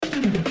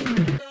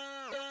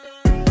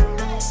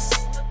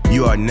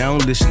You are now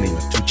listening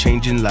to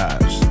Changing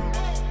Lives,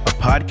 a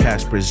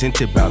podcast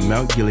presented by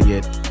Mount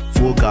Gilead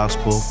Full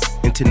Gospel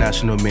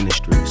International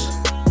Ministries,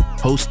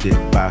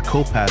 hosted by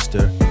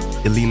co-pastor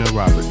Elena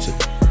Robertson.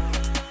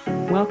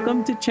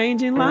 Welcome to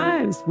Changing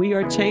Lives. We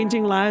are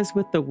changing lives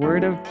with the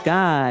Word of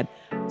God.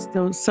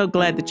 So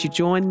glad that you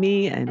joined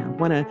me, and I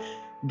want to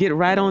get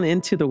right on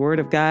into the Word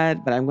of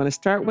God, but I'm going to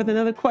start with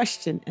another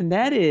question, and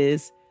that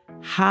is,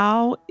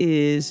 how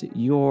is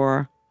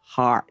your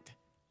heart?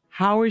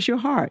 How is your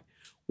heart?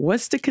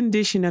 What's the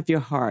condition of your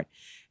heart?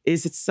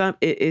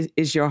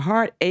 Is your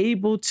heart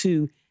able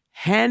to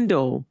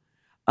handle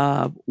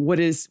what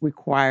is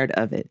required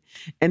of it?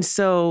 And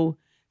so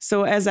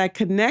as I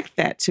connect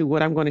that to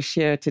what I'm going to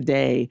share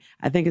today,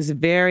 I think it's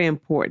very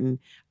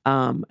important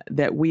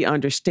that we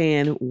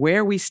understand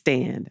where we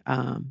stand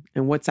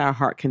and what's our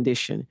heart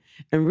condition.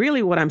 And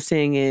really what I'm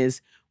saying is,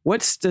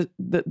 what's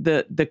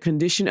the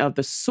condition of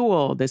the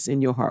soil that's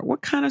in your heart?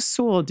 What kind of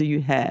soil do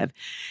you have?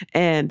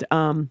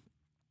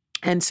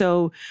 And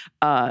so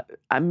I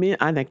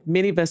think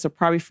many of us are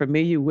probably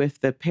familiar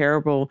with the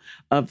parable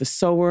of the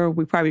sower.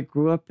 We probably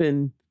grew up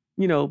in,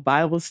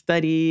 Bible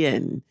study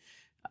and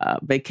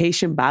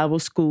vacation Bible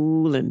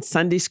school and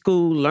Sunday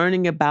school,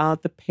 learning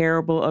about the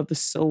parable of the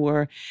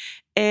sower.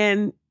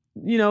 And,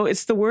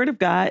 it's the Word of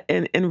God.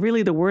 And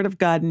really the Word of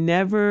God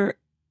never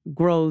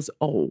grows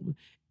old,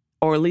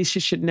 or at least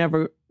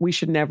we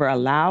should never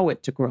allow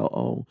it to grow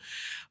old.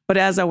 But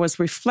as I was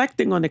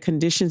reflecting on the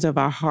conditions of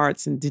our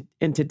hearts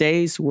in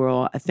today's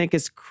world, I think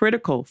it's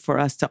critical for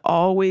us to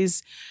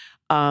always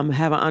have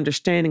an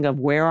understanding of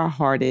where our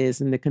heart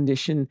is and the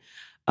condition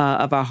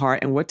of our heart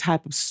and what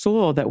type of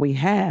soil that we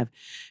have,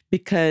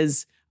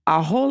 because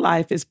our whole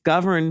life is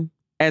governed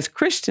as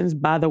Christians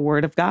by the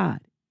Word of God.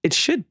 It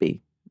should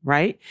be,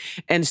 right?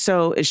 And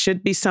so it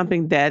should be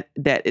something that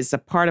is a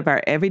part of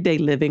our everyday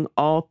living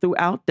all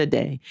throughout the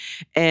day.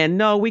 And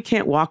no, we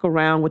can't walk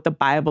around with the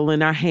Bible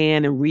in our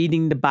hand and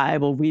reading the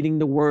Bible, reading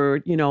the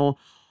Word,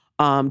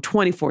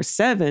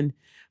 24/7.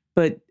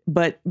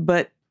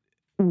 But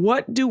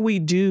what do we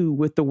do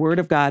with the Word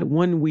of God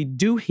when we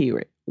do hear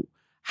it?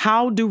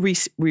 How do we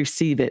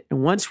receive it?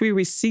 And once we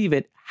receive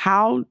it,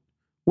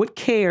 what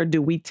care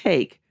do we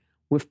take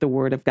with the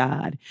Word of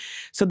God?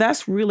 So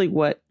that's really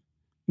what,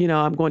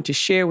 I'm going to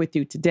share with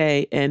you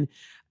today. And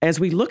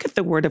as we look at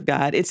the Word of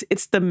God,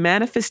 it's the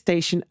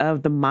manifestation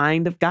of the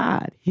mind of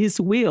God,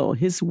 His will,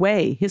 His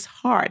way, His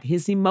heart,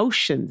 His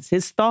emotions,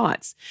 His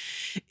thoughts.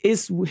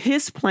 It's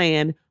His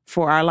plan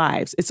for our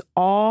lives. It's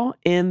all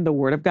in the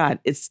Word of God.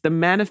 It's the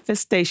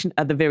manifestation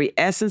of the very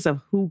essence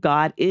of who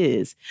God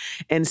is.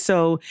 And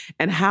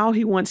how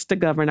He wants to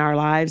govern our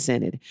lives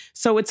in it.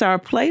 So it's our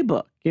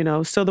playbook,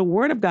 So the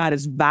Word of God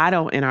is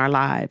vital in our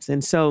lives.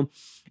 And so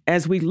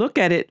as we look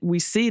at it, we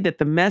see that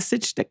the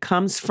message that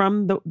comes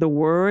from the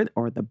Word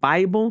or the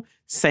Bible,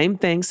 same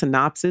thing,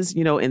 synopsis,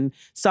 in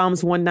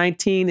Psalms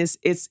 119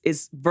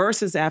 is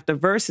verses after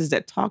verses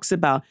that talks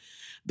about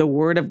the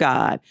Word of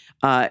God.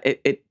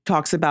 It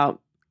talks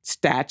about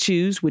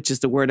statutes, which is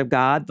the Word of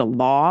God, the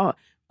law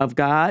of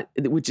God,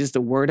 which is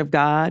the Word of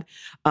God,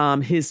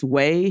 His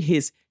way,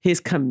 His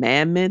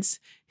commandments,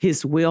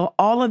 His will,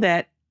 all of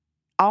that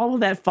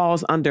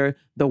falls under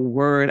the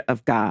Word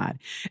of God.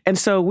 And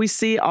so we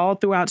see all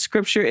throughout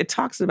Scripture, it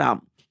talks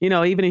about,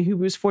 even in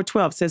Hebrews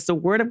 4:12 says the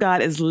Word of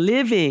God is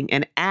living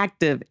and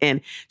active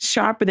and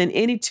sharper than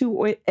any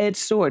two-edged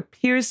sword,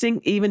 piercing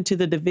even to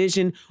the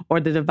division or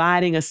the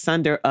dividing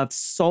asunder of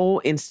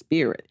soul and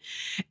spirit.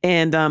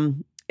 And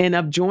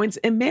of joints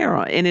and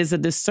marrow, and is a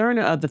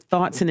discerner of the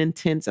thoughts and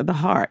intents of the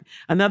heart.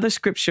 Another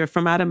scripture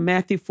from out of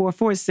Matthew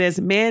 4:4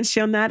 says, man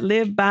shall not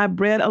live by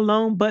bread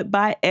alone, but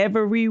by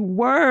every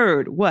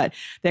word,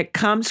 that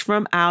comes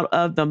from out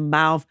of the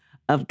mouth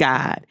of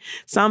God.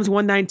 Psalms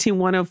 119,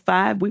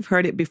 105, we've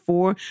heard it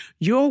before.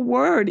 Your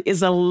word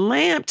is a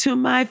lamp to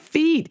my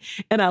feet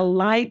and a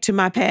light to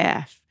my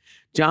path.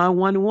 John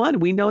 1:1,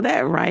 we know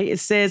that, right?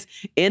 It says,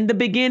 in the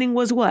beginning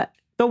was what?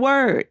 The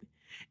Word.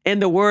 And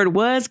the Word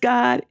was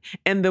God,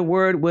 and the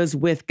Word was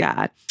with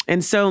God.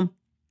 And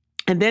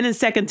then in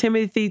 2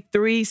 Timothy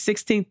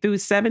 3:16 through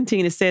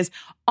 17, it says,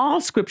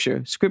 all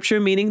scripture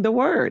meaning the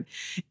Word,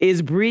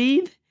 is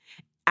breathed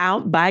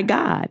out by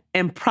God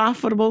and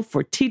profitable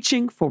for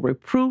teaching, for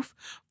reproof,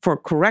 for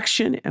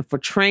correction, and for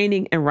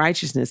training in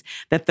righteousness,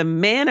 that the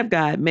man of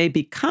God may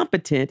be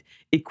competent,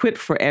 equipped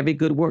for every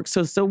good work.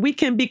 So we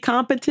can be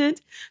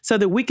competent, so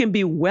that we can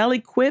be well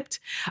equipped.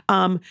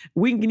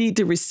 We need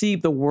to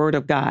receive the Word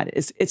of God.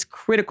 It's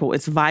critical.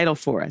 It's vital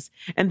for us.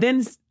 And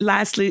then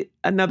lastly,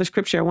 another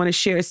scripture I want to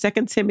share is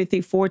 2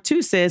 Timothy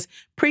 4:2 says,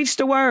 preach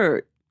the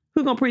Word.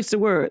 Who's going to preach the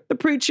Word? The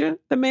preacher,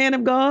 the man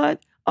of God.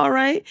 All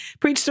right.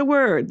 Preach the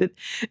Word.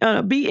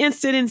 Be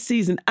instant in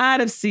season,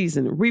 out of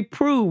season,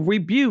 reprove,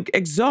 rebuke,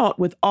 exalt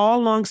with all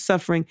long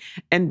suffering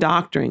and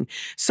doctrine.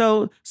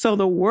 So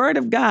the Word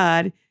of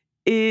God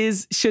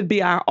should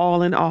be our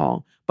all in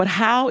all. But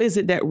how is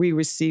it that we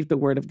receive the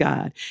Word of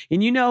God?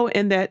 And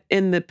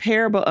in the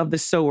parable of the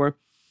sower,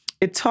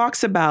 it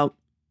talks about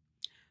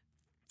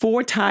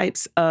four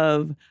types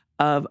of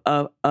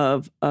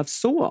of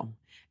soil.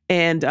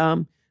 And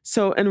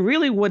and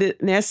really what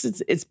it, in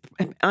essence, it's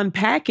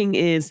unpacking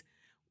is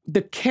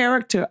the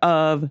character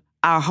of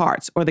our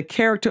hearts, or the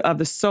character of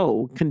the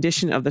soul,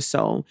 condition of the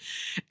soul.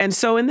 And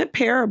so in the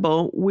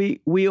parable,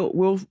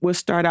 we'll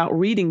start out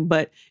reading,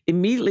 but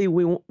immediately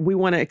we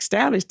want to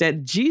establish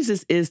that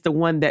Jesus is the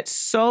one that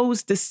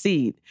sows the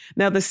seed.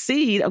 Now the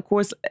seed, of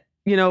course,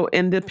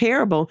 in the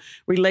parable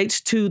relates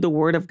to the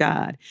word of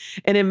God.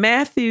 And in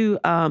Matthew,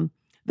 the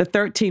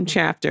 13th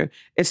chapter,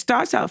 it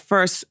starts out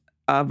first,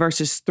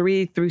 verses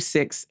 3 through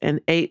 6 and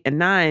 8 and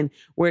 9,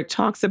 where it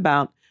talks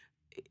about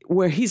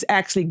where he's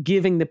actually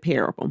giving the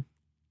parable.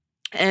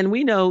 And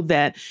we know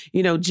that,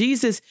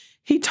 Jesus,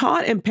 he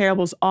taught in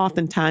parables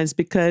oftentimes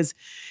because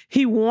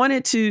he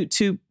wanted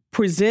to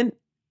present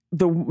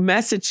the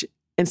message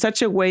in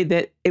such a way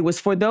that it was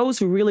for those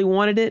who really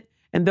wanted it,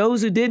 and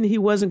those who didn't, he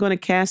wasn't going to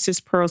cast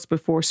his pearls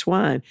before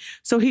swine.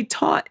 So he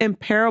taught in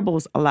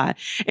parables a lot.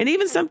 And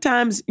even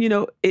sometimes,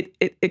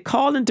 it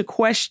called into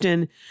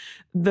question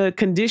the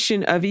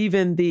condition of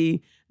even the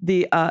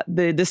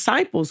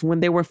disciples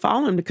when they were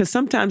following, because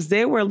sometimes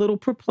they were a little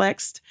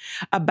perplexed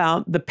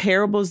about the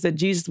parables that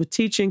Jesus was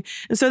teaching.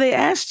 And so they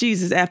asked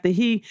Jesus, after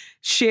he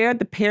shared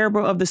the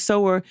parable of the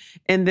sower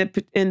in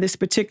this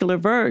particular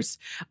verse,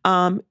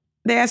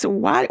 they asked him,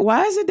 why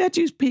is it that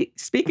you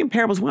speak in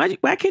parables?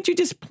 Why can't you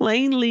just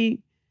plainly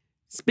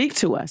speak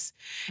to us?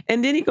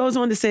 And then he goes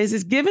on to say,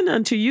 it's given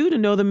unto you to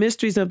know the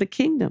mysteries of the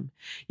kingdom,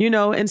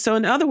 And so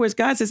in other words,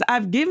 God says,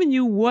 I've given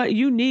you what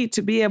you need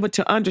to be able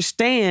to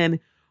understand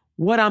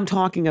what I'm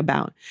talking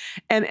about.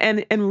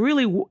 And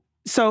really,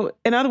 so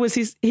in other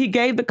words, he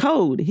gave the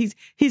code.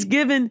 He's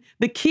given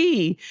the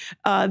key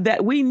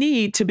that we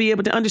need to be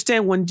able to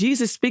understand when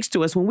Jesus speaks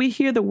to us, when we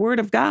hear the word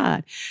of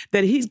God,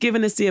 that he's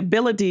given us the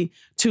ability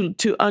to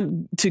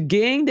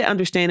gain the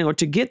understanding, or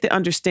to get the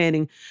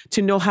understanding,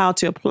 to know how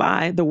to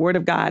apply the word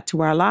of God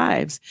to our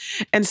lives.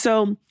 And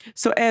so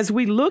as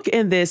we look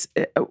in this,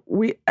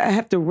 we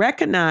have to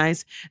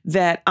recognize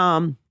that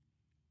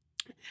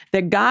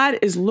that God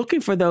is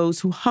looking for those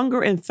who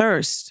hunger and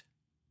thirst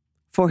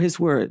for his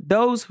word,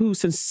 those who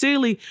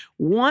sincerely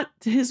want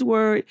his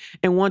word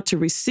and want to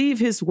receive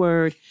his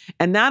word,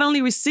 and not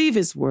only receive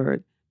his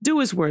word, do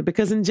his word.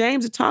 Because in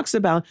James, it talks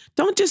about,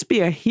 don't just be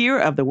a hearer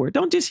of the word.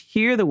 Don't just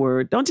hear the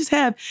word. Don't just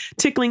have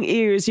tickling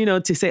ears,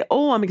 to say,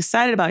 oh, I'm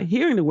excited about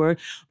hearing the word,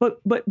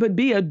 but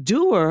be a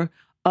doer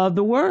of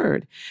the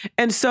word.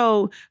 And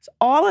so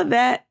all of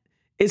that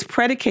is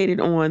predicated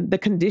on the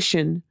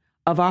condition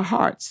of our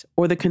hearts,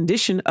 or the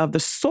condition of the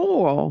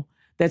soil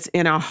that's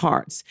in our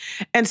hearts.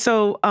 And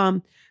so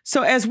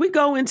as we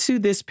go into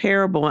this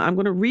parable, I'm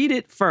going to read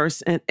it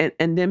first and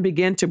then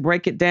begin to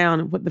break it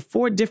down with the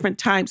 4 different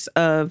types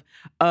of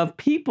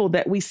people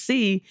that we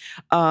see,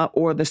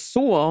 or the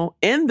soil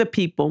in the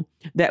people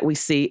that we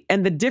see,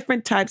 and the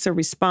different types of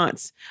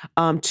response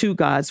to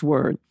God's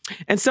word.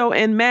 And so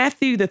in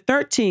Matthew, the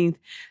 13th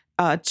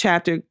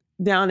chapter,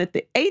 down at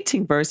the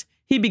 18th verse,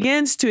 he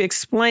begins to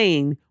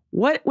explain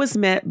what was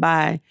meant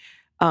by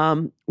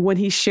when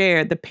he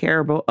shared the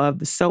parable of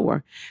the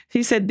sower.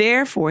 He said,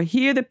 therefore,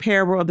 hear the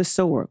parable of the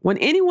sower. When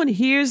anyone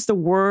hears the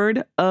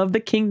word of the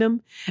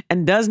kingdom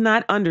and does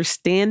not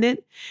understand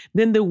it,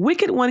 then the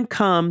wicked one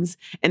comes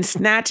and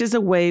snatches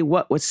away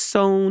what was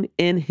sown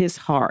in his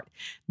heart.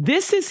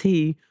 This is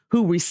he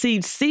who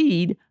received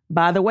seed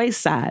by the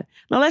wayside.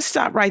 Now let's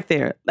stop right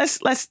there. Let's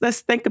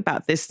think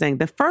about this thing.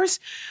 The first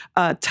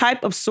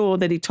type of soil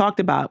that he talked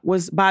about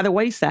was by the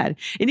wayside.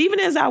 And even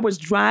as I was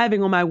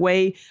driving on my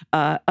way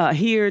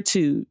here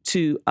to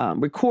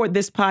record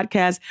this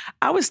podcast,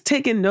 I was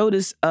taking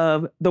notice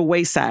of the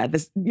wayside.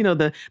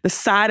 The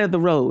side of the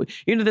road.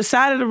 The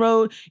side of the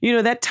road.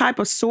 That type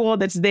of soil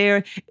that's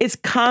there. It's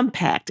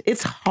compact.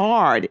 It's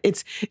hard.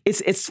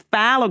 It's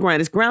fallow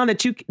ground. It's ground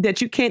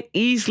that you can't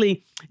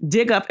easily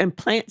dig up and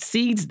plant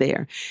seeds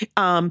there.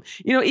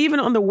 Even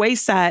on the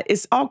wayside,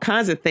 it's all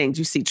kinds of things.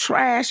 You see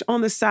trash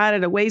on the side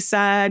of the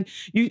wayside.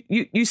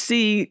 You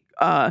see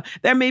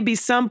there may be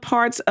some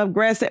parts of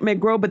grass that may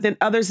grow, but then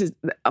others is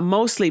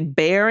mostly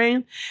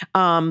barren.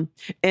 And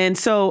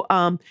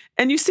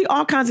you see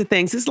all kinds of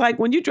things. It's like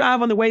when you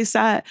drive on the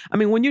wayside,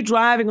 when you're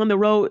driving on the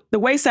road, the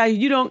wayside,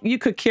 you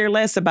could care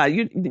less about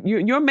it.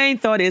 Your main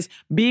thought is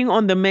being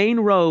on the main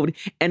road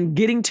and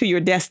getting to your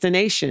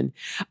destination.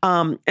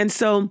 And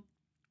so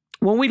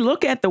when we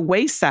look at the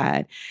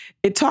wayside,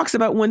 it talks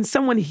about when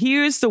someone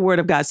hears the word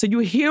of God. So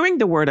you're hearing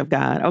the word of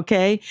God,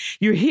 okay?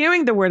 You're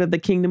hearing the word of the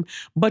kingdom,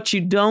 but you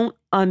don't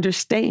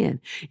understand.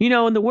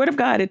 In the word of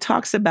God, it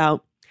talks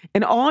about,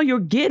 in all you're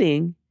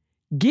getting,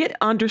 get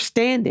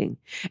understanding.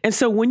 And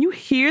so when you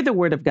hear the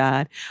word of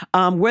God,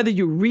 whether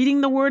you're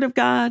reading the word of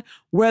God,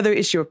 whether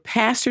it's your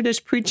pastor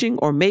that's preaching,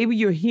 or maybe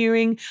you're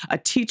hearing a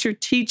teacher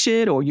teach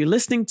it, or you're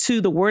listening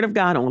to the word of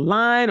God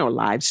online or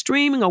live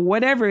streaming or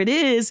whatever it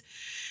is,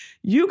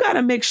 you got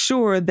to make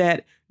sure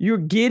that you're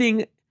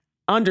getting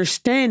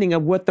understanding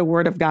of what the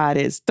word of God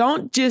is.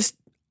 Don't just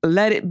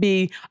let it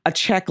be a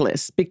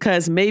checklist,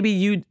 because maybe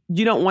you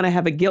don't want to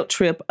have a guilt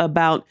trip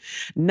about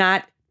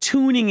not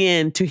tuning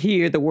in to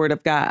hear the word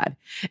of God.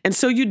 And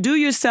so you do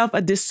yourself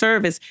a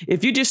disservice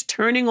if you're just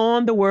turning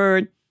on the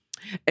word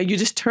and you're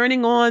just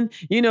turning on,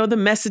 the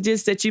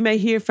messages that you may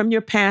hear from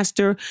your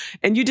pastor,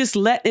 and you just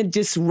let it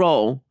just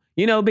roll,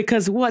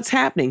 because what's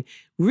happening?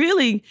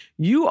 Really,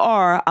 you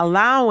are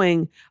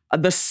allowing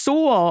the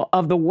soil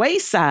of the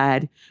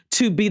wayside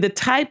to be the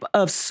type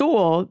of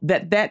soil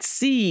that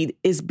seed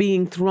is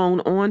being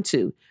thrown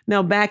onto.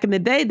 Now, back in the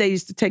day, they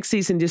used to take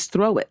seeds and just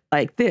throw it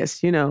like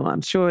this.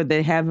 I'm sure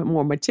they have a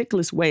more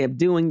meticulous way of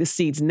doing the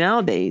seeds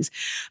nowadays.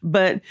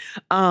 But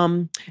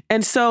when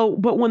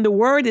the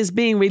word is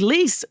being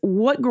released,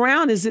 what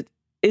ground is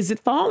it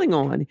falling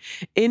on?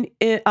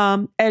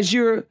 As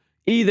you're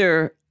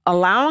either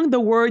allowing the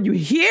word, you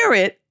hear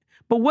it,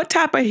 but what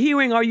type of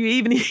hearing are you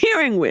even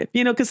hearing with?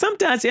 Because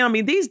sometimes,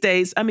 these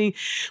days, we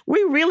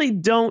really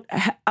don't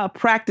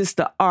practice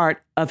the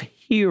art of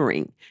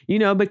hearing,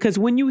 because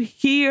when you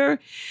hear,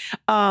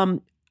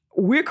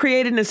 we're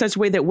created in such a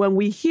way that when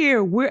we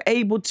hear, we're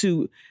able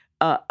to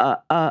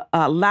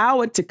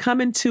allow it to come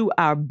into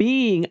our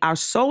being, our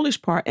soulish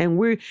part, and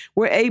we're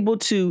able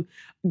to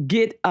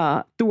get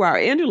through our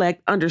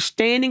intellect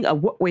understanding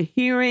of what we're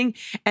hearing,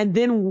 and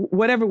then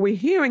whatever we're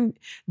hearing,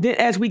 then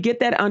as we get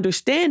that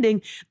understanding,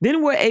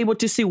 then we're able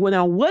to see, well,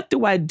 now what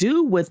do I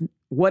do with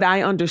what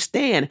I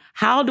understand?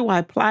 How do I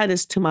apply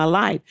this to my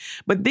life?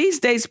 But these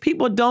days,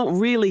 people don't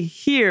really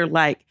hear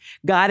like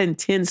God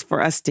intends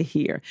for us to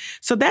hear.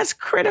 So that's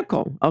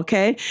critical,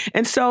 okay?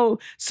 And so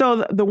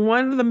the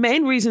one of the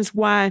main reasons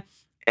why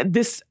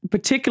this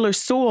particular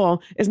soil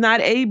is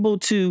not able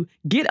to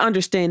get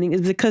understanding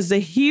is because the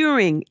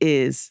hearing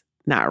is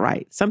not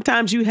right.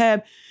 Sometimes you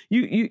have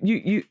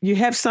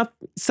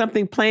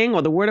something playing,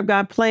 or the word of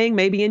God playing,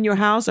 maybe in your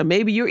house, or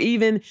maybe you're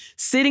even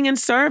sitting in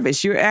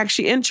service. You're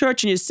actually in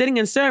church and you're sitting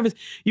in service.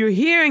 You're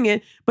hearing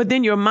it, but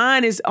then your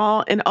mind is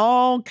all in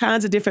all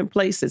kinds of different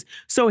places.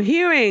 So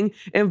hearing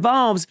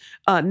involves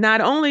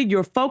not only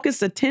your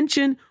focused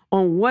attention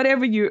on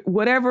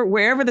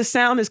wherever the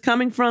sound is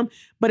coming from,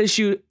 but it's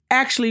you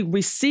actually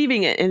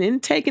receiving it and then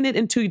taking it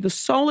into the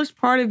soulless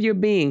part of your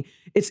being.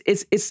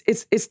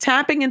 It's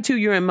tapping into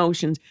your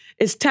emotions.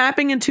 It's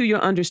tapping into your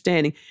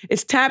understanding.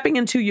 It's tapping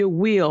into your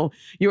will,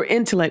 your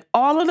intellect,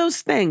 all of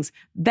those things.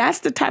 That's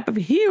the type of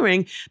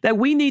hearing that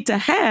we need to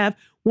have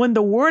when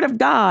the word of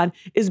God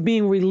is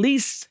being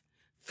released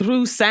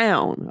through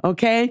sound,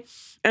 okay?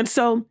 And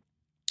so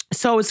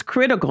it's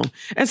critical.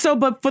 And so,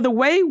 but for the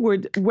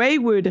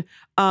wayward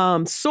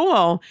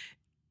soil,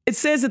 it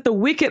says that the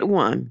wicked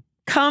one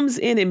comes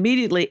in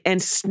immediately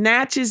and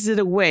snatches it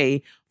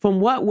away from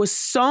what was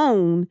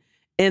sown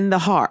in the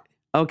heart.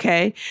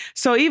 Okay.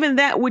 So even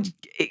that which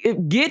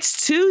it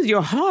gets to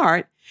your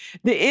heart,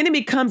 the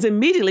enemy comes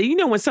immediately.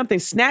 When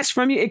something's snatched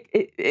from you,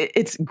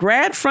 it's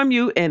grabbed from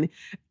you and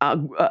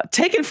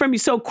taken from you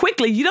so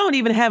quickly, you don't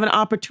even have an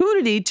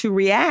opportunity to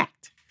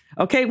react.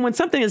 Okay, when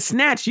something is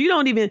snatched, you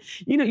don't even,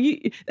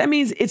 that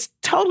means it's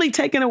totally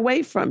taken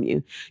away from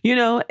you,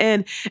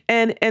 and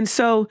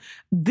so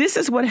this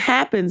is what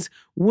happens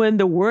when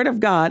the word of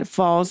God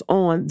falls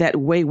on that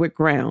wayward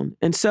ground.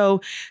 And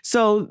so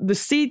the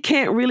seed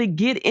can't really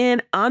get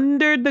in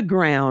under the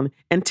ground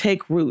and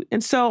take root.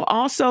 And so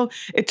also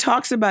it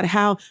talks about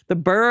how the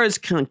birds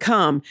can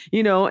come,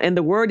 and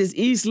the word is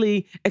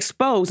easily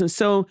exposed. And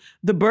so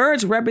the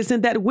birds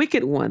represent that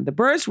wicked one. The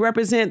birds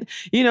represent,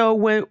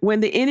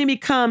 when the enemy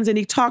comes and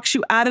he talks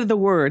you out of the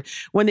word,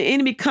 when the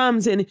enemy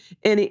comes and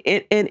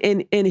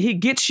he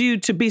gets you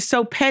to be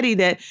so petty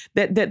that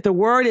the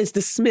word is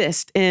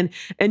dismissed and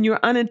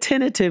you're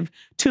unattentive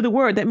to the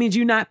word. That means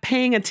you're not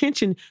paying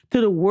attention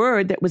to the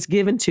word that was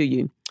given to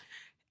you.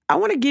 I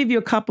want to give you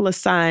a couple of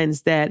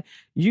signs that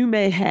you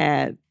may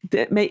have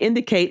that may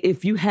indicate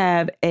if you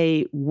have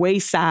a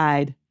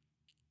wayside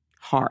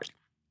heart.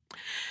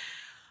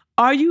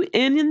 Are you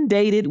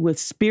inundated with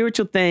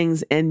spiritual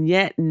things and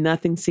yet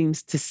nothing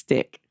seems to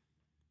stick?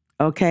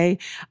 Okay.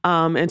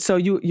 And so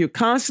you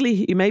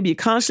maybe you're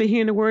constantly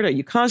hearing the word, or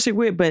you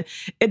constantly hear it, but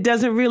it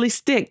doesn't really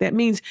stick. That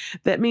means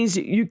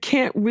you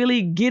can't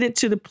really get it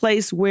to the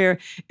place where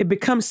it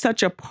becomes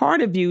such a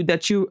part of you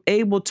that you're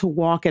able to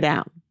walk it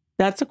out.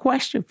 That's a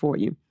question for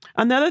you.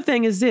 Another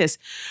thing is this: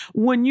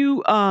 when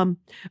you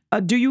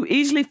do you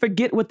easily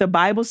forget what the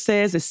Bible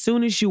says as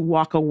soon as you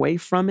walk away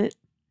from it?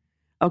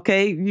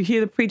 Okay, you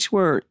hear the preached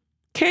word.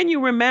 Can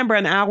you remember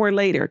an hour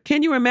later?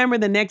 Can you remember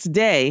the next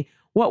day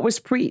what was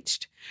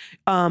preached?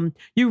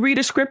 You read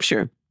a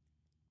scripture.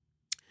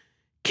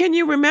 Can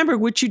you remember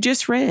what you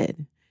just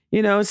read?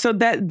 So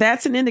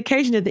that's an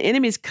indication that the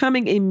enemy is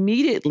coming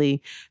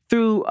immediately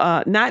through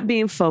not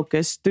being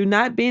focused, through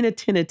not being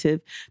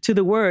attentive to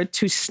the word,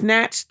 to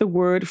snatch the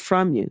word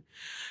from you.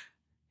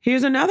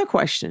 Here's another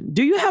question.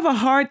 Do you have a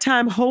hard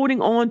time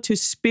holding on to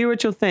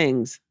spiritual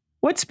things?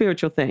 What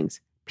spiritual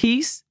things?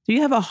 Peace? Do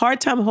you have a hard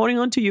time holding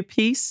on to your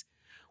peace?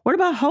 What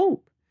about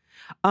hope?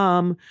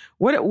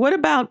 What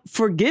about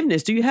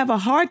forgiveness? Do you have a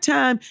hard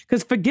time?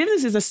 Because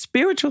forgiveness is a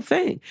spiritual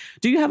thing.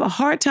 Do you have a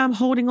hard time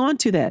holding on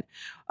to that?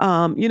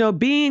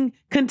 Being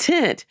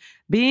content.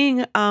 being,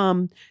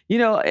 in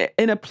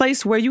a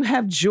place where you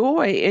have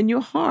joy in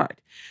your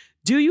heart?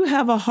 Do you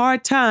have a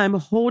hard time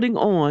holding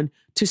on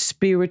to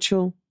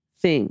spiritual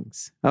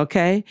things?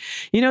 Okay.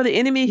 The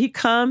enemy, he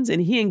comes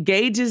and he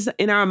engages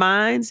in our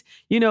minds,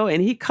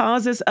 and he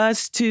causes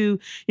us to,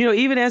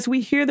 even as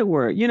we hear the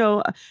word,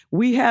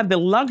 we have the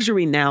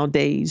luxury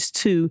nowadays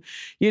to,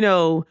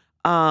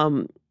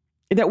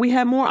 that we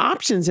have more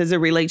options as it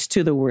relates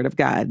to the word of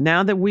God.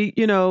 Now that we,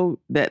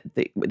 that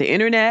the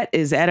internet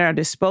is at our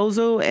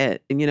disposal,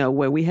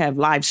 where we have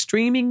live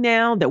streaming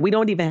now, that we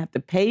don't even have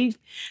to pay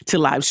to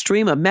live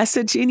stream a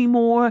message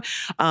anymore.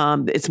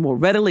 It's more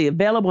readily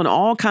available on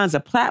all kinds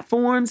of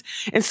platforms.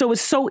 And so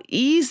it's so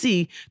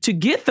easy to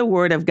get the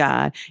word of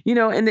God,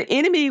 and the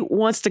enemy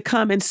wants to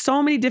come in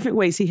so many different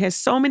ways. He has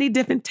so many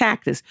different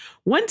tactics.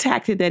 One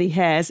tactic that he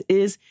has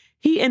is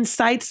he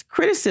incites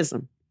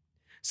criticism.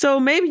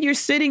 So maybe you're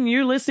sitting,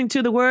 you're listening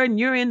to the word, and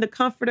you're in the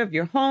comfort of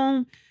your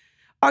home.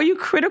 Are you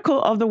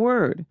critical of the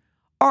word?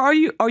 Or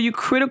are you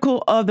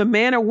critical of the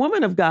man or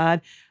woman of God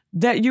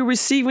that you're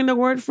receiving the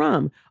word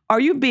from? Are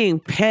you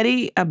being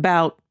petty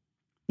about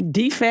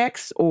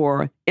defects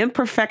or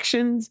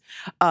imperfections?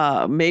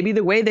 Maybe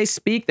the way they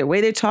speak, the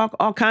way they talk,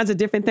 all kinds of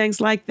different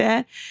things like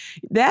that.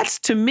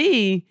 To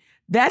me,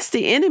 that's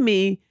the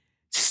enemy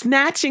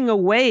snatching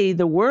away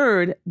the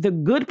word, the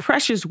good,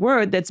 precious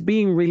word that's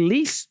being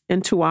released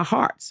into our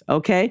hearts.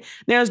 Okay.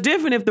 Now it's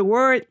different if the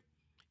word,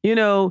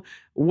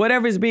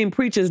 whatever is being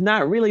preached is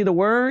not really the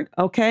word.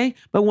 Okay.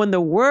 But when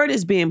the word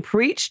is being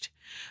preached,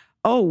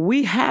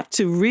 we have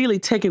to really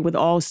take it with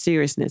all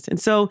seriousness. And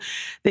so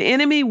the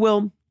enemy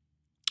will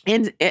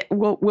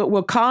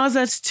cause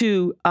us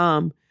to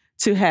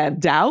have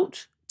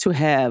doubt, to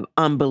have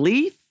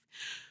unbelief,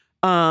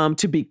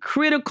 to be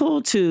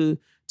critical, to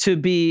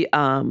be,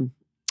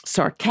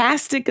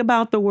 sarcastic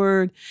about the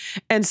word.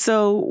 And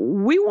so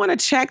we want to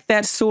check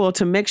that soil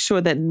to make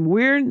sure that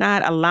we're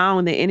not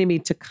allowing the enemy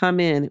to come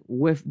in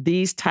with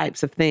these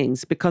types of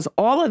things, because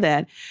all of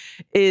that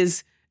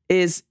is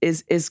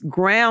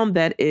ground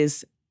that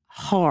is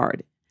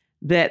hard,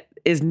 that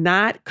is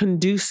not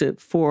conducive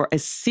for a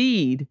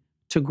seed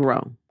to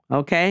grow.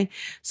 Okay.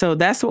 So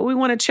that's what we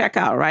want to check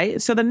out,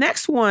 right? So the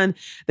next one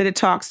that it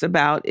talks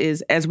about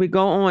is, as we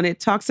go on, it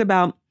talks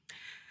about,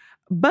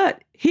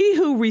 but he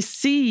who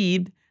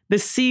received the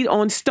seed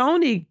on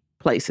stony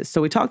places.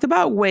 So we talked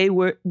about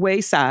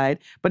wayside,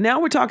 but now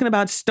we're talking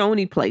about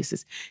stony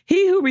places.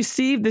 He who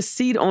received the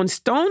seed on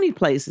stony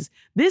places,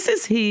 this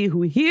is he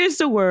who hears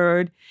the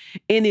word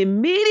and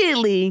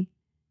immediately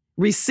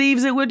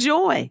receives it with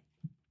joy.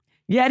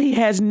 Yet he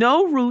has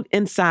no root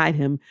inside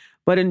him,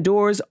 but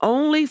endures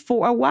only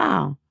for a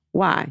while.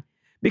 Why?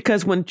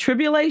 Because when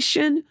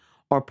tribulation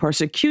or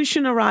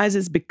persecution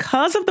arises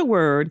because of the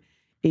word,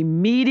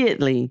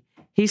 immediately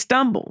he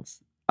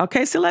stumbles.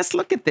 Okay, so let's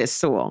look at this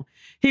soil.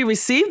 He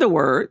received the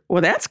word.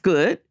 Well, that's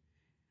good.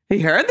 He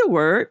heard the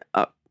word.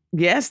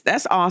 Yes,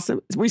 that's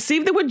awesome.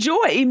 Received it with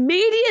joy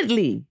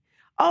immediately.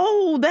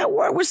 Oh, that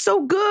word was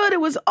so good. It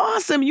was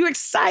awesome. You're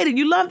excited.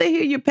 You love to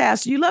hear your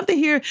pastor. You love to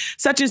hear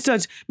such and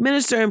such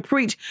minister and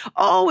preach.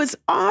 Oh, it's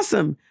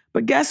awesome.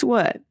 But guess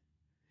what?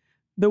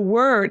 The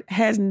word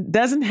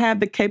doesn't have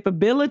the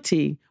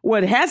capability.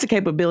 Well, it has the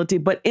capability,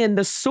 but in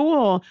the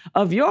soil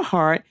of your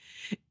heart,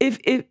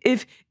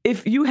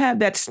 if you have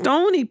that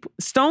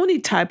stony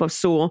type of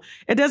soil,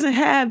 it doesn't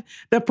have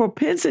the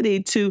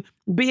propensity to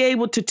be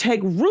able to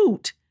take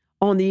root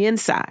on the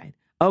inside.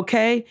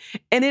 Okay.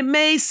 And it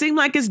may seem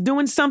like it's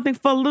doing something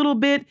for a little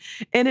bit,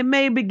 and it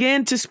may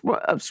begin to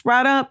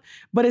sprout up,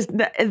 but it's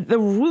the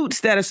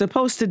roots that are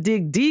supposed to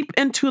dig deep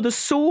into the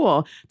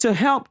soil to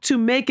help to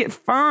make it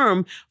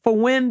firm for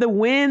when the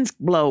winds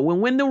blow,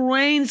 when the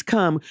rains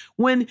come,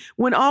 when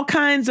all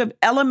kinds of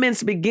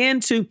elements begin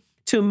to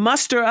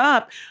muster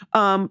up.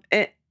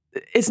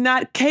 It's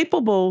not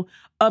capable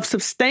of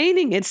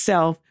sustaining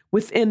itself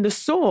within the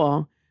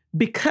soil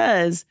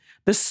because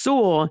the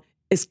soil,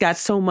 it's got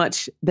so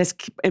much that's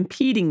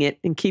impeding it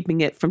and keeping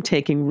it from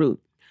taking root.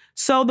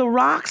 So the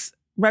rocks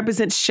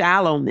represent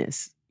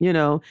shallowness.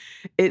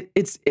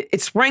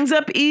 It springs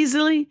up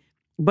easily,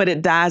 but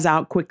it dies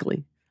out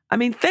quickly. I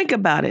mean, think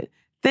about it.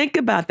 Think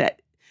about that.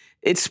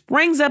 It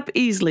springs up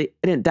easily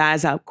and it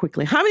dies out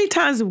quickly. How many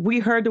times have we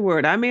heard the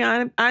word? I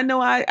mean, I know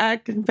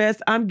I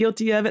confess I'm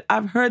guilty of it.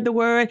 I've heard the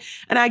word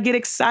and I get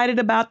excited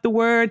about the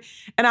word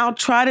and I'll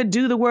try to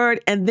do the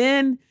word. And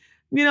then,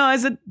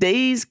 as the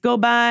days go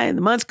by and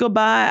the months go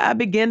by, I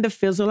begin to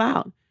fizzle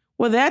out.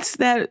 Well, that's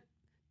that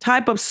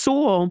type of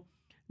soil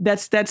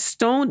that's that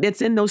stone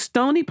that's in those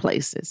stony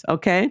places.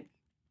 Okay.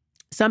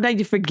 Sometimes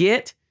you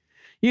forget,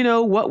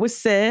 what was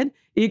said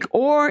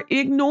or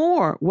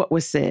ignore what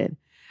was said.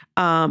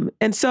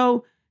 And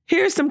so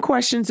here's some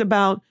questions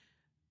about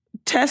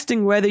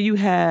testing whether you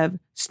have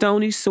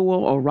stony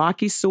soil or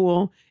rocky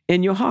soil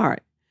in your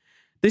heart.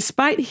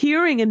 Despite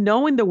hearing and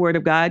knowing the word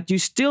of God, you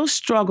still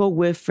struggle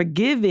with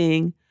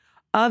forgiving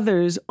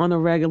others on a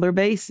regular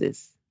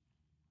basis.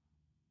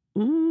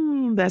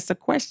 That's a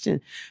question.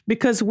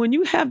 Because when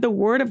you have the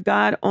word of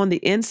God on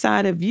the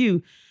inside of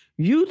you,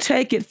 you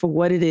take it for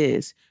what it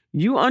is.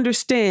 you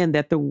understand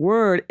that the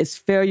word is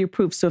failure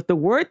proof. So if the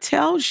word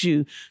tells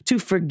you to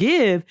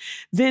forgive,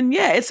 then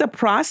yeah, it's a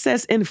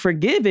process in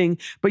forgiving,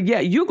 but yeah,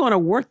 you're going to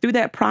work through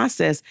that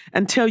process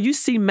until you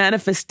see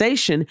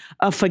manifestation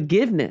of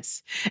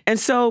forgiveness. And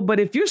so, but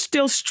if you're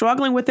still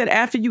struggling with it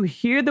after you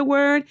hear the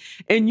word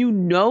and you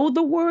know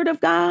the word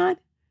of God,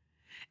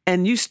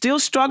 and you still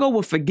struggle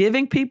with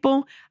forgiving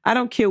people, I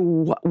don't care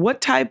what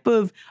type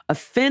of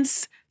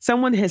offense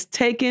someone has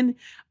taken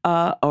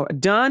or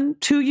done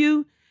to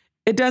you,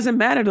 it doesn't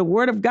matter. The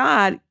word of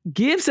God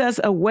gives us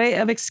a way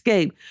of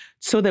escape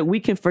so that we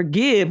can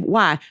forgive.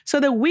 Why? So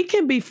that we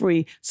can be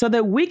free, so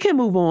that we can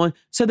move on,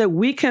 so that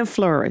we can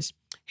flourish.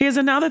 Here's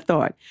another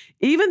thought.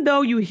 Even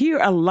though you hear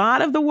a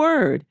lot of the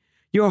word,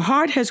 your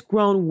heart has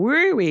grown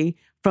weary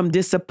from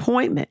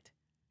disappointment,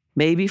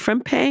 maybe from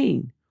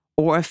pain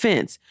or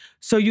offense.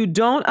 So you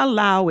don't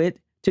allow it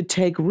to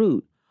take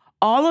root.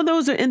 All of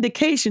those are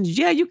indications.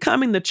 Yeah, you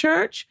coming to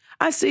church.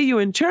 I see you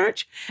in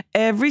church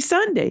every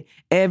Sunday,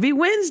 every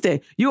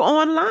Wednesday. You're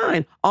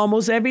online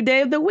almost every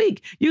day of the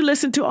week. You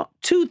listen to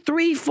 2,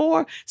 3,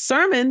 4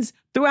 sermons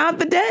throughout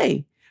the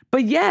day,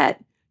 but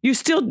yet you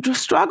still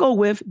struggle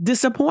with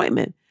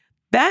disappointment.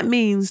 That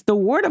means the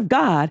word of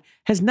God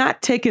has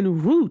not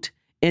taken root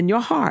in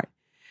your heart.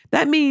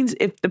 That means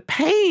if the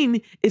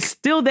pain is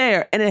still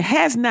there and it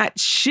has not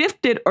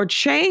shifted or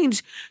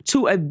changed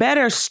to a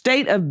better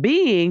state of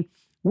being,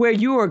 where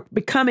you are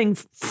becoming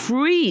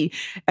free.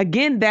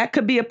 Again, that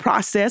could be a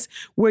process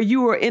where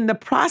you are in the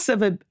process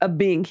of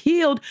being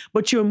healed,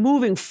 but you're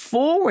moving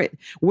forward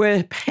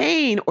where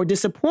pain or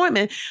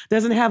disappointment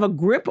doesn't have a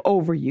grip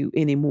over you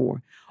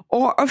anymore.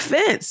 Or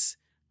offense.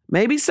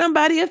 Maybe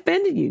somebody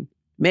offended you.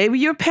 Maybe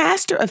your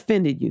pastor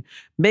offended you.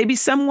 Maybe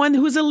someone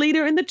who's a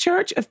leader in the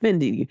church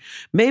offended you.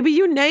 Maybe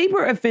your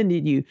neighbor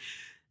offended you.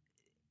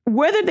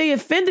 Whether they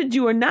offended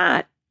you or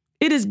not,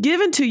 it is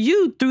given to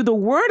you through the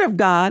word of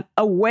God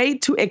a way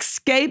to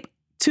escape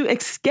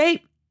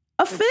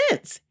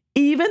offense,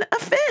 even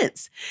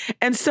offense.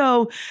 And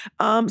so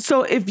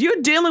if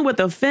you're dealing with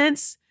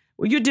offense,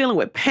 you're dealing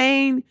with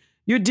pain,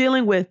 you're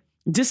dealing with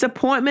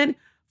disappointment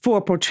for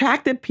a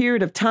protracted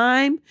period of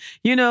time,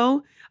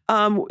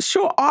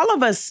 sure, all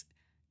of us,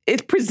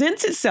 it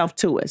presents itself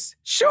to us.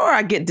 Sure,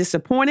 I get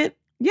disappointed.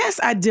 Yes,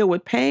 I deal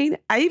with pain.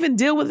 I even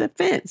deal with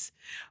offense.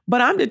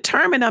 But I'm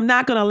determined I'm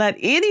not going to let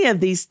any of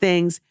these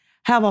things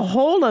have a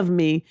hold of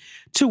me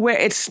to where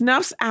it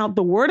snuffs out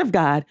the word of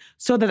God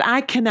so that I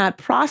cannot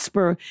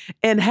prosper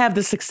and have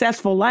the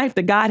successful life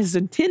that God has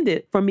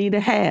intended for me to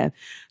have.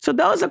 So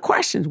those are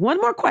questions. One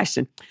more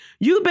question.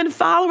 You've been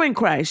following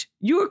Christ.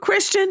 You're a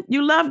Christian.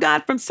 You love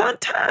God from some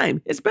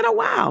time. It's been a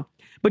while,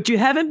 but you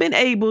haven't been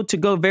able to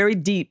go very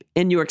deep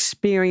in your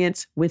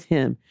experience with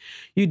him.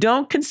 You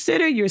don't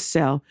consider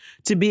yourself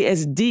to be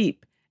as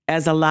deep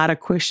as a lot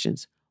of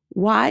Christians.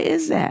 Why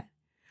is that?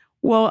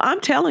 Well, I'm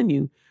telling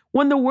you,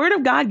 when the word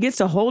of God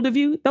gets a hold of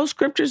you, those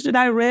scriptures that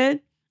I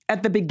read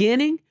at the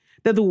beginning,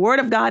 that the word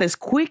of God is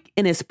quick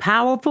and it's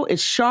powerful,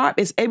 it's sharp,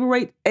 it's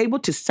able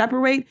to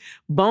separate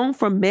bone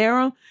from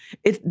marrow,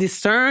 it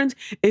discerns.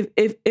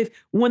 If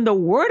when the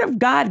word of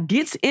God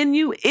gets in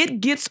you,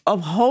 it gets a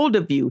hold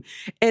of you.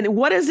 And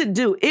what does it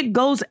do? It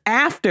goes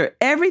after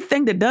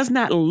everything that does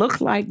not look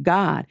like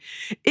God.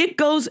 It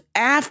goes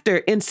after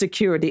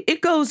insecurity.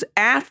 It goes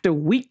after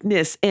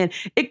weakness. And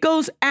it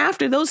goes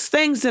after those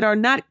things that are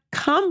not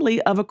comely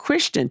of a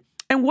Christian.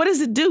 And what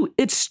does it do?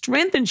 It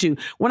strengthens you.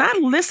 When I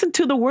listen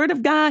to the word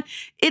of God,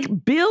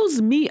 it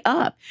builds me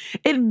up.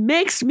 It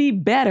makes me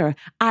better.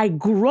 I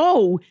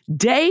grow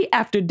day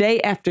after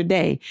day after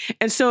day.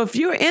 And so if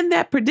you're in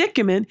that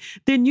predicament,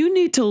 then you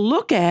need to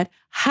look at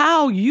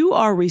how you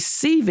are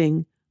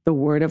receiving the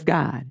word of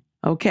God.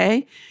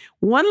 Okay?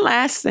 One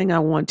last thing I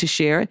want to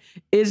share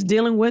is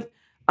dealing with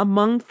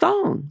among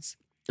thorns.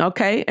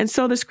 Okay? And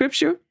so the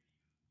scripture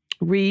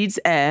reads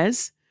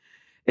as,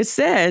 it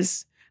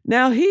says,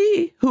 now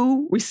he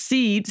who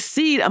received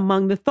seed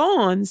among the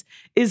thorns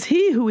is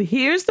he who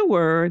hears the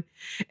word,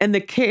 and the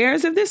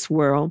cares of this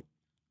world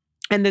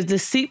and the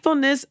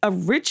deceitfulness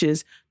of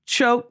riches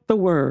choke the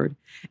word,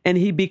 and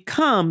he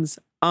becomes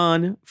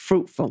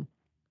unfruitful.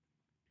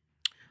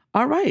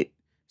 All right.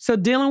 So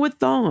dealing with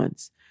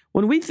thorns.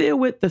 When we deal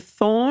with the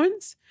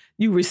thorns,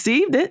 you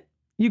received it,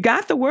 you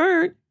got the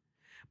word,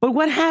 but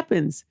what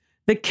happens?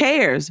 The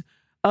cares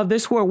of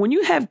this world. When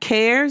you have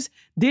cares,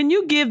 then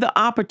you give the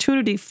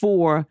opportunity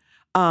for,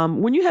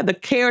 when you have the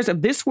cares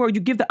of this world,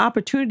 you give the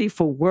opportunity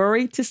for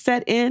worry to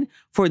set in,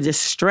 for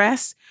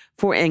distress,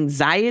 for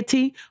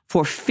anxiety,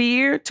 for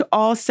fear to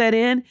all set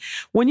in.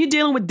 When you're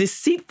dealing with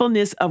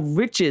deceitfulness of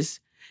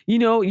riches, you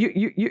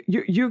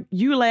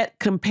let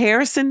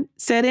comparison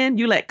set in,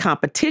 you let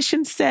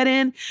competition set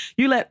in,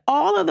 you let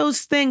all of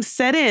those things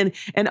set in,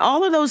 and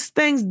all of those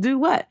things do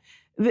what?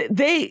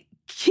 They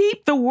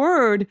keep the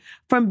word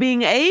from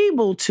being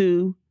able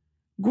to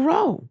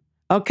grow.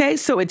 Okay,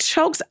 so it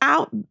chokes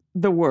out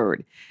the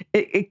word.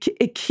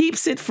 It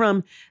keeps it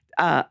from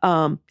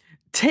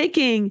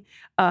taking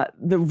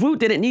the root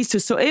that it needs to.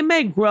 So it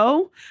may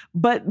grow,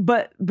 but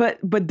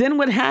then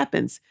what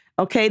happens?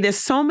 Okay, there's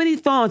so many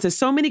thoughts, there's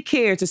so many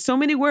cares, there's so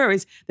many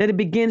worries that it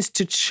begins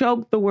to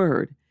choke the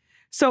word.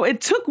 So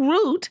it took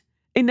root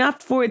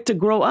enough for it to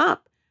grow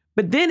up,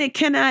 but then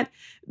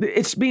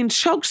it's being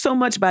choked so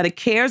much by the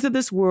cares of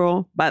this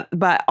world,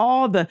 by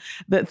all the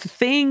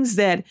things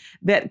that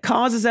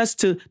causes us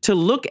to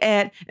look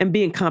at and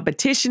be in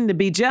competition, to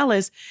be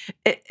jealous.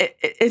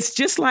 It's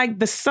just like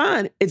the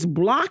sun. It's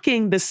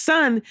blocking the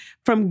sun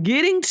from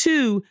getting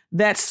to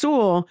that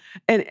soil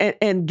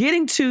and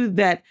getting to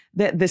that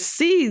the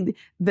seed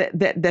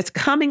that's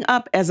coming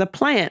up as a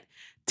plant,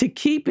 to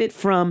keep it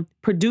from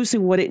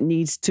producing what it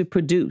needs to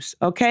produce.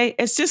 Okay.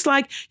 It's just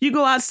like you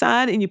go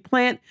outside and you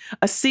plant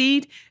a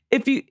seed.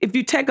 If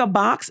you take a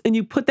box and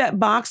you put that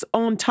box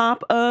on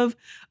top of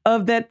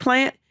that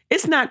plant,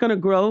 it's not going to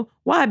grow.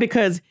 Why?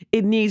 Because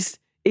it needs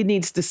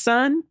the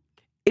sun,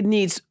 it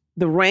needs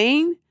the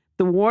rain,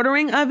 the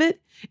watering of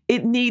it.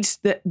 It needs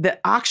the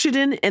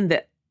oxygen and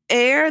the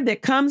air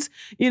that comes,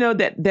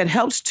 that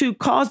helps to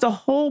cause the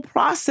whole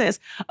process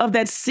of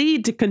that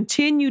seed to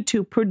continue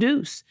to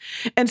produce.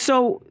 And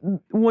so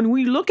when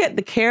we look at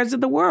the cares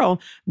of the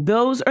world,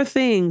 those are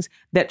things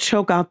that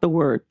choke out the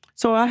word.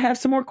 So I have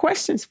some more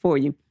questions for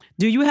you.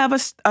 Do you have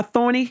a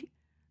thorny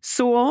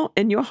soil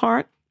in your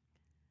heart?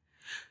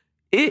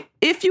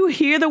 If you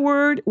hear the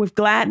word with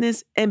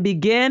gladness and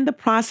begin the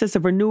process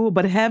of renewal,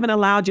 but haven't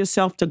allowed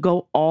yourself to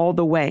go all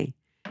the way,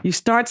 you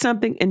start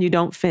something and you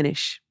don't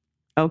finish.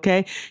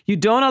 Okay. You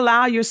don't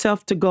allow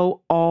yourself to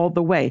go all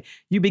the way.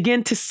 You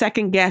begin to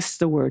second guess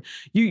the word.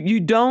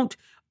 You don't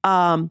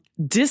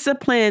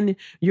discipline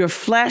your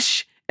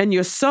flesh and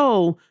your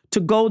soul to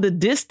go the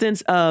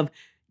distance of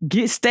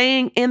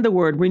staying in the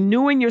word,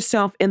 renewing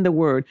yourself in the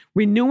word,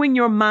 renewing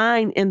your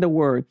mind in the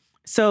word.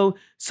 So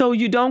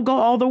you don't go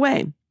all the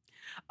way.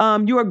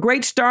 You're a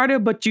great starter,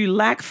 but you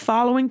lack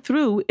following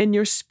through in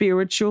your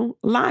spiritual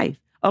life.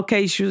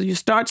 Okay, so you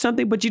start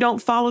something, but you don't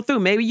follow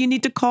through. Maybe you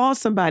need to call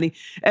somebody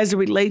as it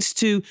relates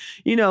to,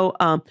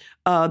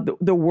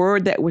 the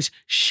word that was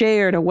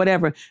shared or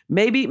whatever.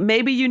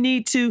 Maybe you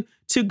need to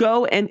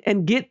go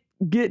and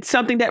get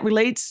something that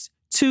relates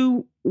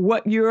to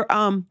what you're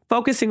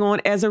focusing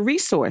on as a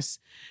resource.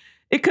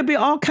 It could be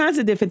all kinds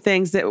of different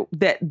things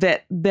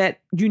that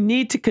you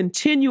need to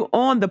continue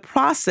on the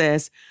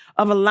process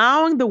of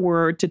allowing the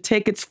word to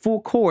take its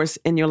full course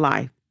in your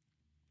life.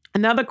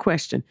 Another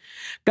question.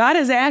 God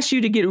has asked you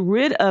to get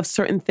rid of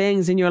certain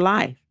things in your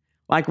life,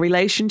 like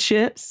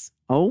relationships,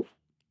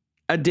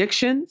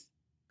 addictions.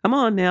 Come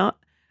on now.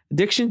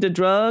 Addiction to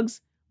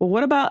drugs. Well,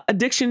 what about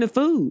addiction to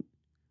food?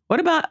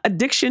 What about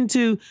addiction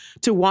to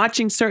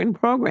watching certain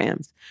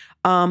programs?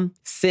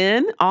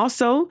 Sin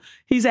also,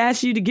 he's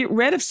asked you to get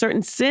rid of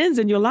certain sins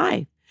in your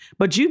life,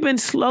 but you've been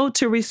slow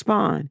to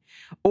respond,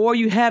 or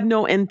you have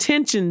no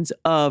intentions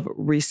of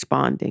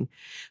responding.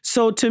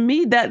 So to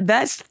me,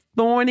 that's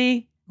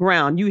thorny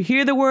ground. You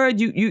hear the word,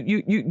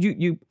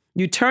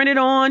 you turn it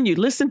on, you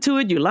listen to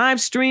it, you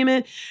live stream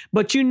it,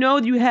 but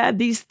you have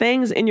these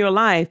things in your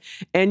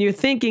life and you're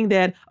thinking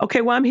that, okay,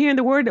 well, I'm hearing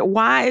the word,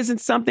 why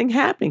isn't something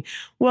happening?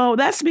 Well,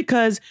 that's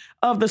because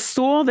of the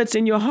soil that's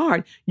in your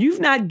heart. You've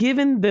not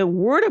given the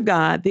word of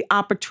God the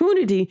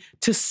opportunity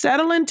to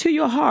settle into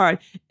your heart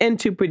and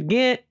to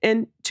begin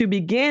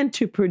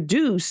to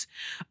produce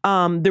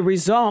the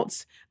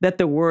results that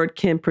the word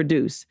can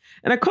produce.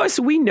 And of course,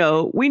 we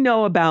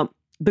know about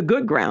the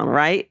good ground,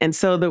 right? And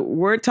so the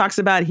word talks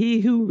about he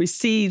who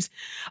receives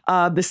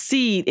the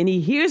seed and he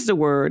hears the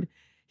word,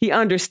 he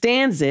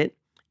understands it,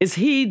 is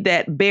he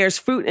that bears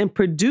fruit and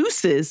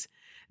produces.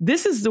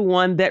 This is the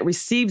one that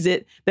receives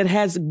it, that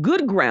has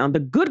good ground, the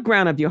good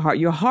ground of your heart.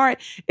 Your heart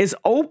is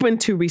open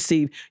to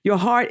receive. Your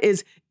heart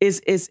is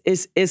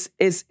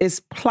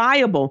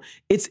pliable.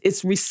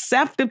 It's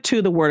receptive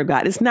to the word of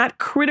God. It's not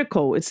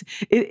critical.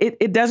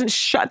 It doesn't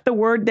shut the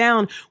word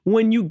down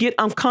when you get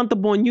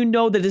uncomfortable and you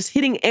know that it's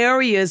hitting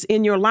areas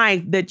in your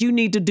life that you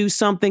need to do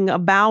something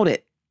about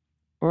it.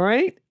 All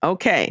right?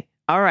 Okay.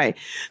 All right.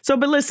 So,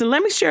 but listen,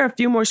 let me share a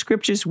few more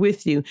scriptures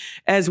with you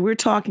as we're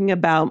talking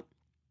about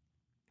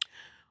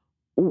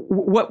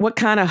what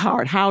kind of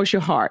heart? How is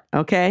your heart?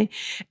 Okay.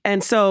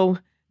 And so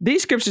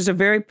these scriptures are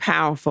very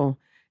powerful.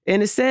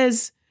 And it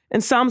says in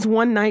Psalms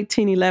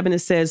 119:11, it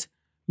says,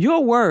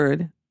 your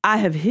word I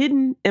have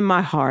hidden in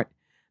my heart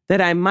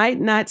that I might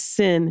not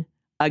sin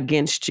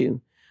against you.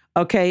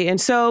 Okay.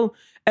 And so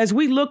as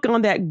we look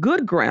on that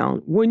good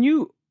ground, when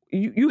you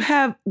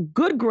have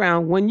good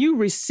ground, when you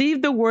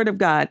receive the word of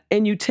God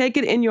and you take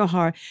it in your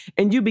heart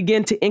and you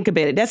begin to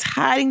incubate it, that's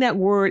hiding that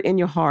word in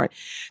your heart,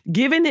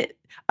 giving it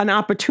an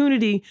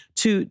opportunity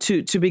to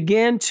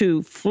begin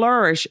to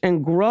flourish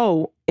and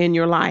grow in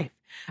your life.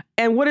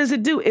 And what does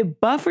it do?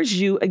 It buffers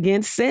you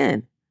against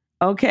sin.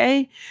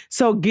 Okay.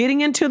 So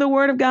getting into the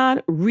word of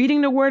God,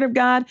 reading the word of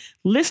God,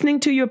 listening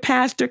to your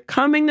pastor,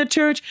 coming to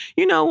church.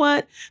 You know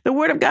what? The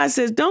word of God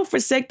says, don't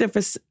forsake the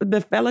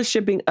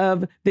fellowshipping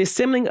of the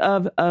assembling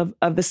of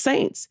the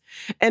saints.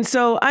 And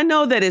so I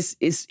know that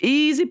it's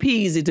easy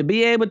peasy to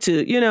be able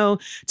to,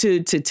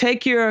 to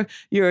take your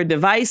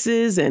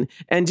devices and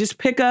just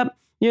pick up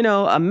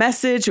a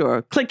message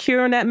or click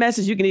here on that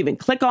message. You can even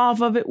click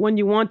off of it when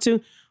you want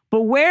to.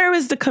 But where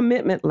is the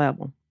commitment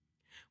level?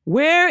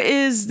 Where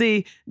is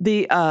the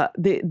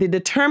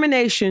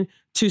determination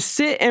to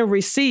sit and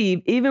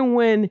receive even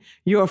when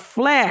your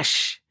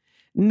flesh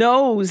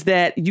knows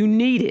that you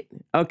need it,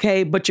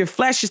 okay? But your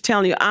flesh is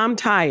telling you, I'm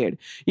tired.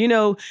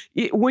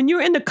 When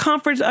you're in the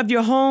comforts of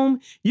your home,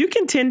 you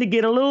can tend to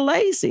get a little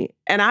lazy.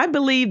 And I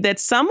believe that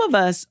some of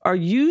us are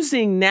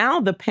using now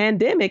the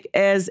pandemic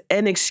as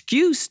an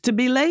excuse to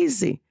be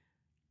lazy.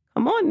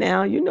 Come on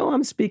now,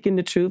 I'm speaking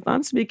the truth.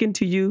 I'm speaking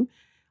to you.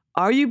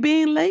 Are you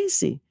being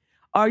lazy?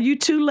 Are you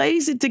too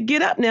lazy to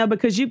get up now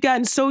because you've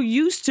gotten so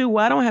used to,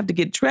 well, I don't have to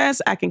get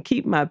dressed. I can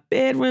keep my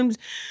bedroom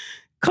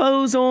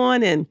clothes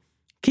on and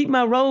keep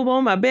my robe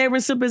on, my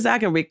bedroom slippers. I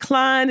can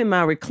recline in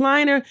my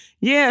recliner.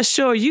 Yeah,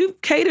 sure.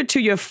 You've catered to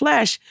your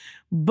flesh,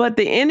 but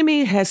the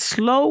enemy has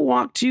slow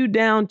walked you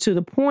down to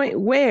the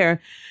point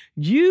where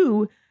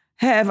you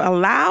have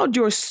allowed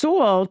your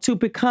soil to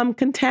become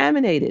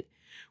contaminated.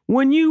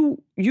 When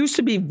you used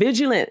to be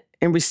vigilant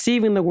in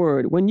receiving the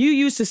word, when you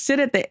used to sit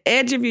at the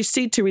edge of your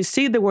seat to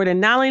receive the word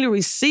and not only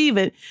receive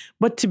it,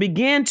 but to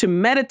begin to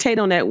meditate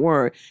on that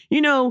word.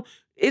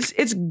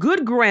 It's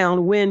good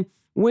ground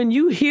when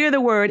you hear the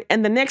word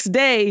and the next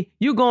day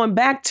you're going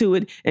back to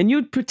it and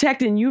you're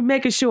protecting, you're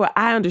making sure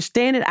I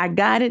understand it, I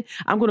got it.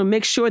 I'm going to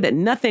make sure that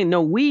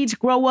no weeds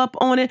grow up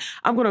on it.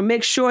 I'm going to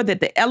make sure that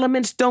the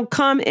elements don't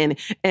come and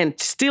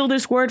steal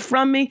this word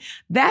from me.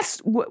 That's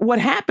what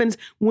happens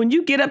when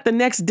you get up the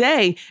next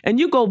day and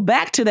you go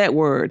back to that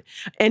word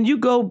and you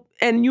go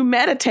and you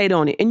meditate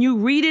on it and you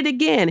read it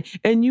again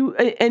and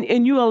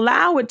you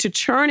allow it to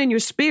churn in your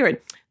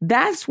spirit.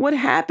 That's what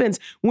happens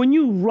when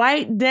you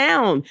write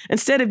down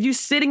instead of you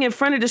sitting in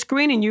front of the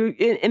screen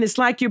and it's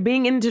like you're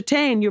being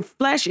entertained. Your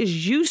flesh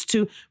is used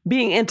to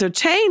being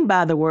entertained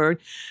by the word,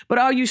 but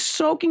are you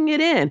soaking it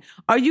in?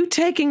 Are you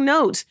taking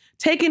notes?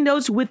 Taking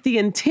notes with the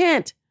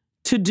intent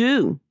to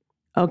do.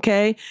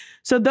 Okay.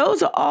 So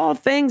those are all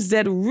things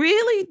that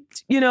really,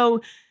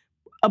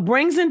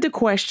 brings into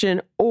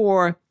question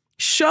or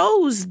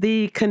shows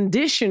the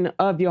condition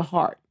of your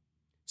heart.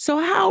 So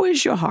how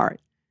is your heart?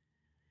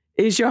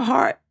 Is your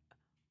heart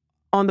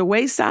on the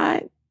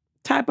wayside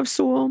type of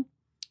soil?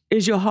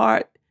 Is your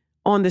heart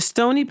on the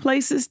stony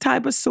places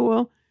type of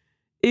soil?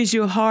 Is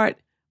your heart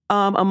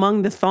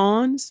among the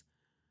thorns?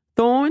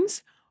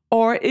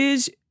 Or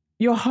is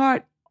your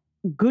heart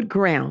good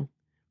ground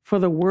for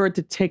the word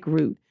to take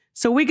root?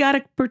 So we got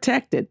to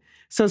protect it.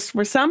 So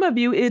for some of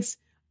you, it's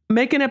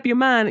making up your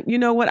mind, you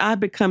know what? I've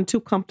become too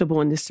comfortable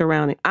in this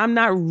surrounding. I'm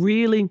not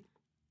really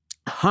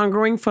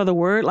hungering for the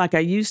word like I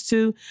used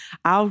to.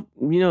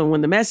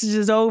 When the message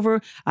is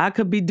over, I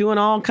could be doing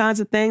all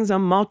kinds of things.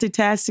 I'm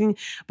multitasking,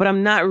 but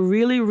I'm not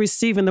really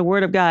receiving the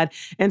word of God.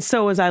 And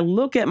so as I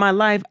look at my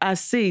life, I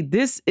see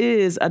this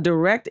is a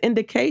direct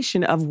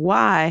indication of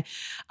why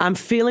I'm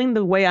feeling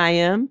the way I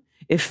am.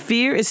 If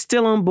fear is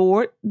still on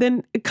board,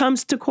 then it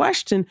comes to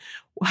question,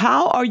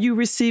 how are you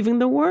receiving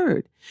the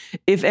word?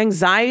 If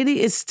anxiety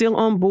is still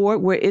on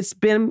board where it's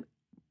been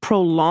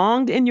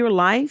prolonged in your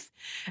life,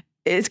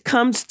 it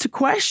comes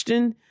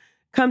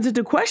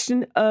into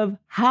question of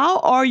how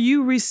are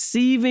you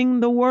receiving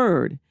the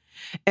word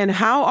and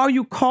how are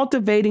you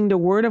cultivating the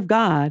word of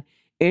God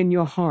in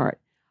your heart?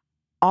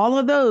 All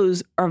of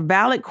those are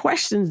valid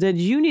questions that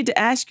you need to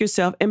ask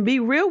yourself and be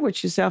real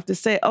with yourself to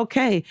say,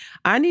 okay,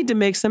 I need to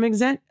make some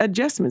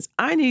adjustments.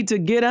 I need to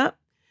get up,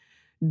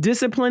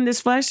 discipline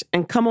this flesh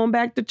and come on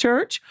back to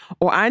church.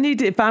 Or I need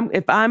to,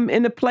 if I'm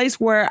in a place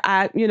where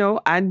I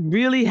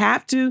really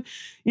have to,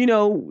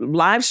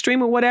 live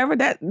stream or whatever,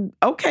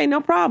 okay,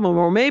 no problem.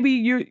 Or maybe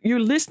you're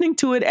listening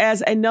to it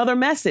as another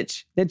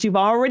message that you've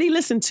already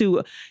listened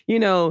to,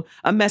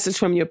 a message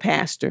from your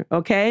pastor.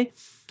 Okay.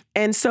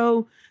 And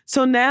so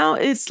now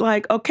it's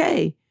like,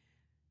 okay,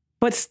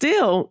 but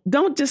still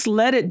don't just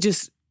let it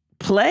just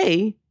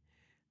play.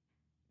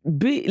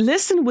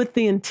 Listen with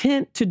the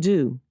intent to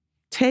do.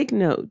 Take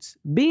notes,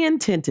 be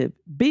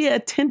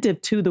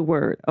attentive to the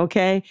word,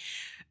 okay?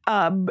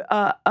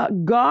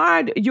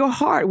 Guard your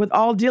heart with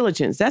all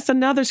diligence. That's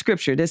another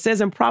scripture that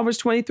says in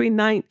Proverbs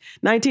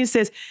 23:19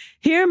 says,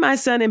 hear my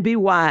son and be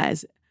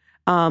wise.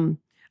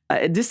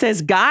 This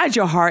says, guide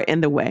your heart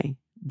in the way,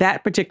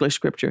 that particular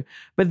scripture.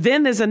 But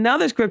then there's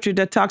another scripture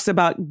that talks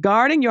about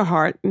guarding your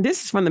heart. And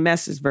this is from the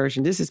Message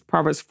version. This is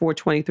Proverbs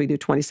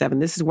 4:23-27.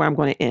 This is where I'm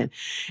going to end.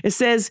 It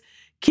says,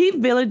 keep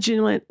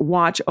vigilant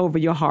watch over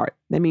your heart.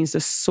 That means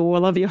the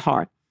soil of your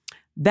heart.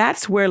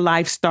 That's where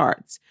life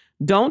starts.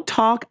 Don't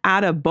talk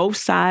out of both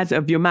sides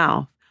of your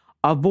mouth.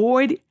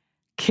 Avoid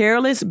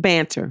careless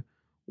banter,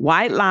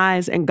 white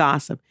lies, and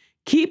gossip.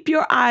 Keep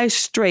your eyes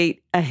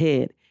straight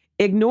ahead.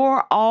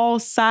 Ignore all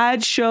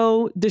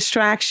sideshow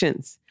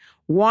distractions.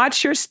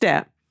 Watch your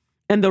step,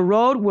 and the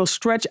road will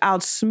stretch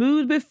out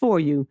smooth before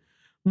you.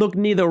 Look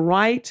neither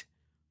right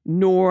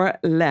nor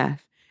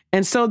left.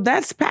 And so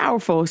that's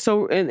powerful.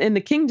 So in the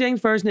King James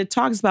Version, it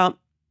talks about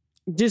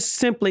just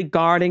simply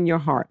guarding your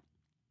heart.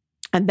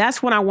 And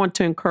that's what I want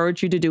to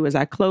encourage you to do as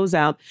I close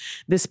out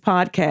this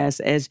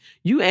podcast, as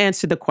you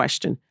answer the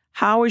question,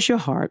 how is your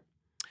heart?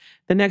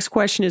 The next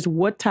question is,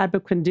 what type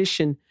of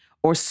condition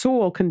or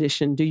soil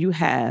condition do you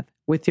have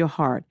with your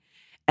heart?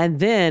 And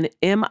then,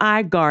 am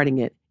I guarding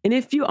it? And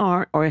if you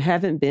aren't or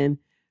haven't been,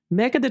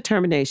 make a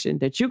determination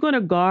that you're going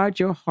to guard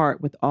your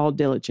heart with all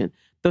diligence,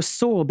 the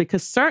soil,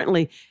 because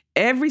certainly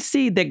every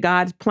seed that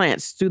God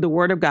plants through the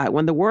word of God,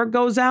 when the word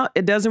goes out,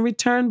 it doesn't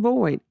return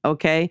void,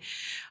 okay?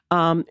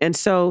 But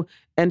it's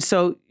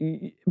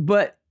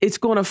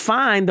going to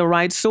find the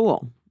right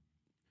soil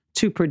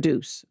to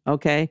produce,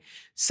 okay?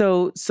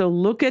 So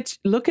look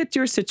at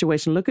your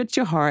situation, look at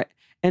your heart,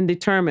 and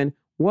determine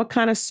what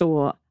kind of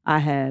soil I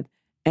have.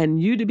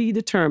 And you to be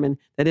determined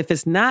that if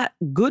it's not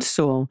good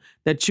soil,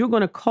 that you're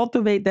going to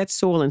cultivate that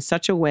soil in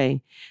such a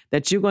way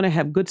that you're going to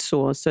have good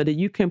soil so that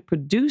you can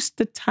produce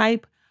the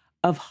type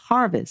of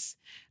harvest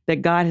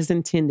that God has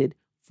intended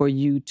for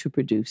you to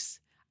produce.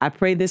 I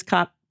pray this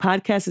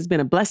podcast has been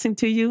a blessing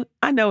to you.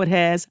 I know it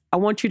has. I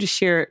want you to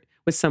share it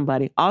with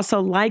somebody.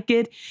 Also like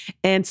it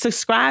and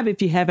subscribe if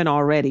you haven't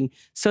already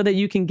so that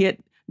you can get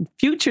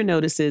future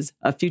notices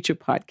of future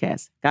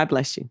podcasts. God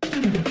bless you.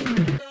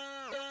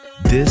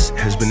 This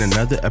has been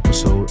another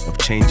episode of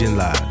Changing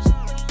Lives.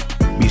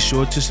 Be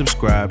sure to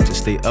subscribe to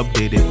stay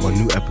updated on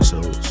new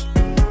episodes.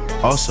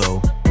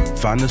 Also,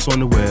 find us on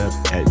the web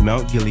at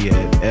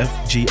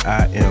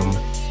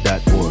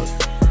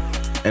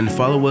mountgileadfgim.org and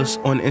follow us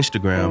on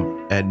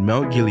Instagram at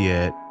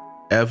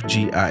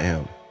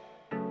mountgileadfgim.